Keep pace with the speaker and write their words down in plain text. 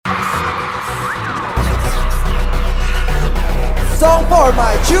song for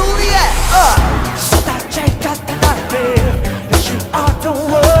my Juliette. 쏟아질 같은 나를 You are the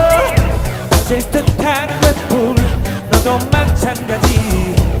world 어질 듯한 웹불 너도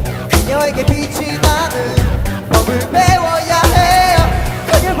마찬가지 그녀에게 빛이 나는 법을 배워야 해.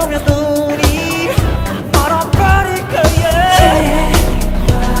 그녀 보면 눈이 얼어버릴 거야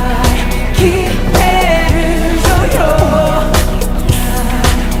제발 기회를 줘요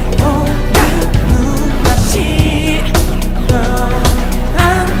온갖 눈맛이 널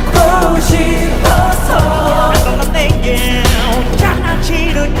안고 싶어서 넌 내게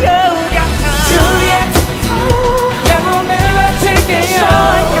장난치는 여우 같아 Juliette 영혼을 바칠게요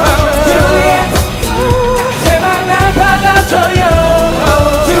Juliette 제발 날 받아줘요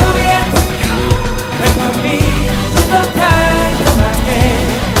Juliette 내 맘이 좀 더 달콤하게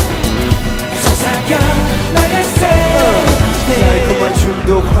속삭여 나를 달콤한 춤도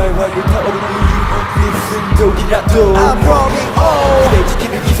활활 불타오르는 순독이라도 I'm rolling on. 내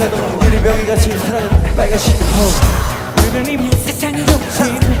지키는 기사도 유리병이같이 사랑은 빨간 신호 그들이 세상이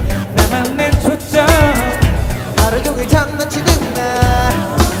좁힌 나만의 초점 하루 종일 장난치는 나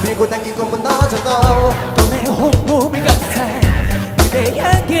밀고 당기고 무너져도 너의 온몸이 같아 그대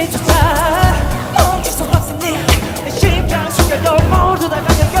향기 조차 멈출 수 없으니 내 심장 속에도 모두 다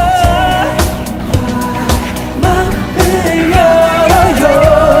가려요 맘을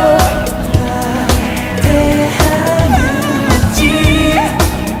열어요 대하는 왠지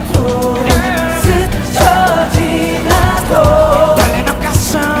스쳐 지나도 달래는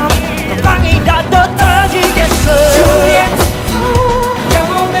가슴 방이라도 터지겠어 Juliette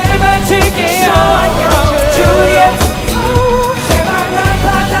영혼을 바칠게요 Juliette 제발 날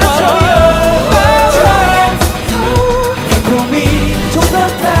받아줘요 Juliette 달콤이 좀 더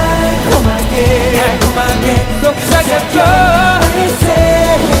달콤하게 속삭여줘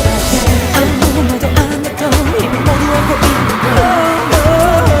아무 말도 안 했던 이미 모두 알고 있는 그대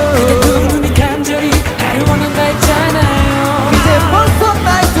두 눈이 간절히 나를 원한다 했잖아요 이제 벗어날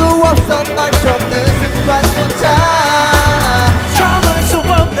수 없어 널 쫓는 습관조차 참을 수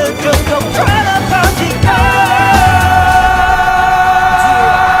없는 정도 달아버리고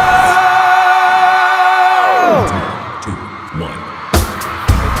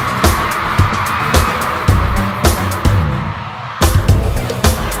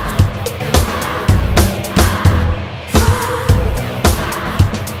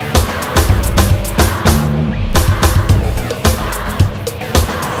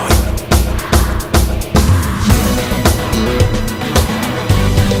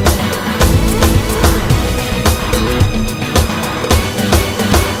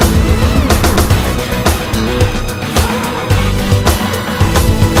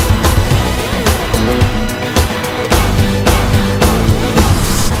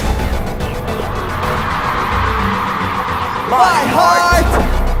My heart